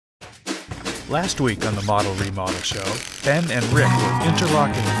Last week on the Model ReModel show, Ben and Rick were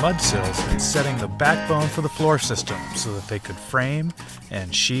interlocking mud sills and setting the backbone for the floor system so that they could frame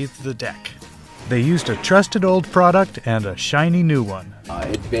and sheathe the deck. They used a trusted old product and a shiny new one.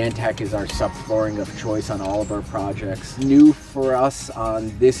 Advantech is our subflooring of choice on all of our projects. New for us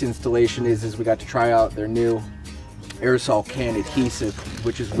on this installation is we got to try out their new aerosol can adhesive,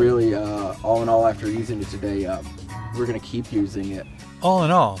 which is really, all in all, after using it today, we're going to keep using it. All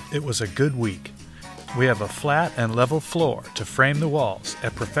in all, it was a good week. We have a flat and level floor to frame the walls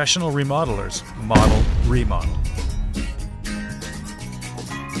at professional remodelers' Model ReModel.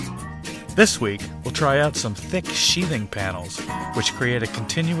 This week, we'll try out some thick sheathing panels, which create a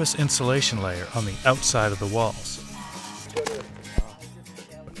continuous insulation layer on the outside of the walls.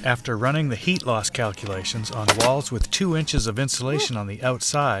 After running the heat loss calculations on walls with 2 inches of insulation on the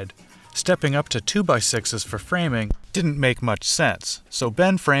outside, stepping up to 2x6s for framing didn't make much sense, so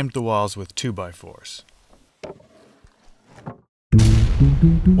Ben framed the walls with 2x4s.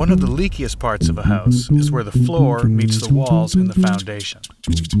 One of the leakiest parts of a house is where the floor meets the walls in the foundation.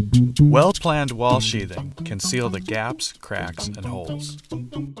 Well-planned wall sheathing can seal the gaps, cracks, and holes.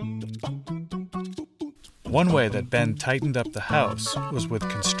 One way that Ben tightened up the house was with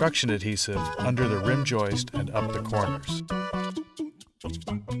construction adhesive under the rim joist and up the corners.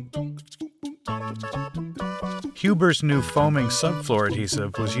 Huber's new foaming subfloor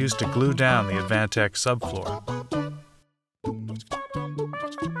adhesive was used to glue down the Advantech subfloor.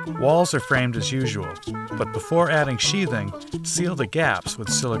 Walls are framed as usual, but before adding sheathing, seal the gaps with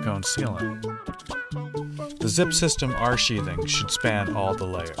silicone sealant. The zip system R-sheathing should span all the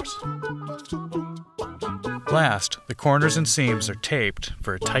layers. Last, the corners and seams are taped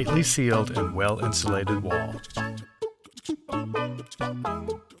for a tightly sealed and well-insulated wall.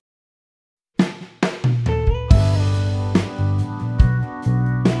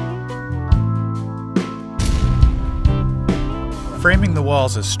 Framing the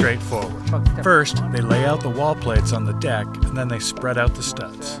walls is straightforward. First, they lay out the wall plates on the deck, and then they spread out the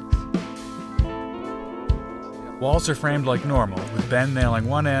studs. Walls are framed like normal, with Ben nailing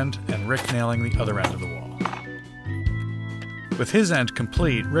one end and Rick nailing the other end of the wall. With his end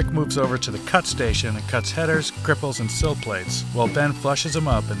complete, Rick moves over to the cut station and cuts headers, cripples, and sill plates, while Ben flushes them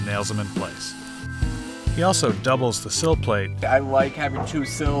up and nails them in place. He also doubles the sill plate. I like having 2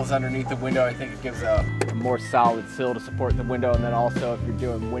 sills underneath the window. I think it gives a more solid sill to support the window, and then also if you're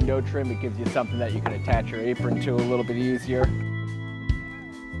doing window trim, it gives you something that you can attach your apron to a little bit easier.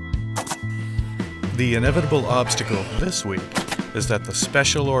 The inevitable obstacle this week is that the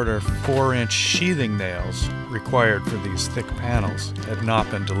special order 4-inch sheathing nails required for these thick panels had not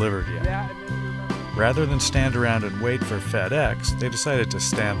been delivered yet. Rather than stand around and wait for FedEx, they decided to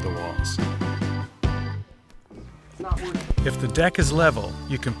stamp the walls. If the deck is level,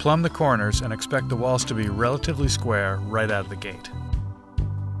 you can plumb the corners and expect the walls to be relatively square right out of the gate.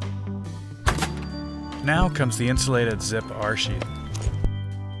 Now comes the insulated zip R-sheathing.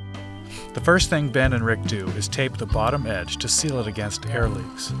 The first thing Ben and Rick do is tape the bottom edge to seal it against air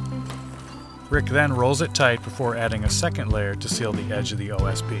leaks. Rick then rolls it tight before adding a second layer to seal the edge of the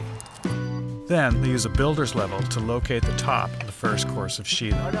OSB. Then they use a builder's level to locate the top of the first course of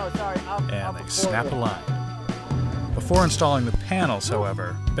sheathing, and they snap a line. Before installing the panels,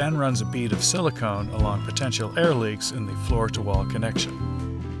 however, Ben runs a bead of silicone along potential air leaks in the floor-to-wall connection.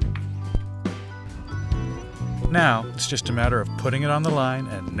 Now, it's just a matter of putting it on the line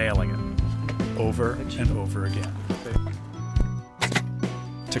and nailing it, over and over again.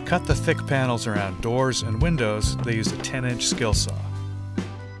 To cut the thick panels around doors and windows, they use a 10-inch skill saw.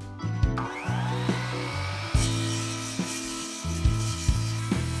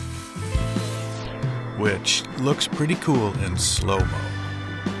 Which looks pretty cool in slow-mo.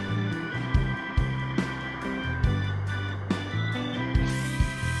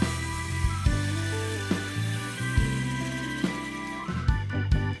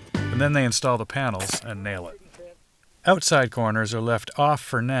 And then they install the panels and nail it. Outside corners are left off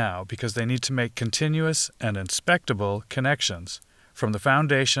for now because they need to make continuous and inspectable connections from the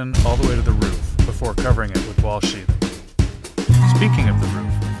foundation all the way to the roof before covering it with wall sheathing. Speaking of the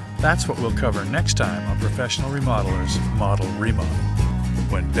roof, that's what we'll cover next time on Professional Remodelers' Model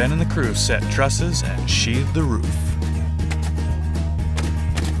ReModel, when Ben and the crew set trusses and sheathe the roof.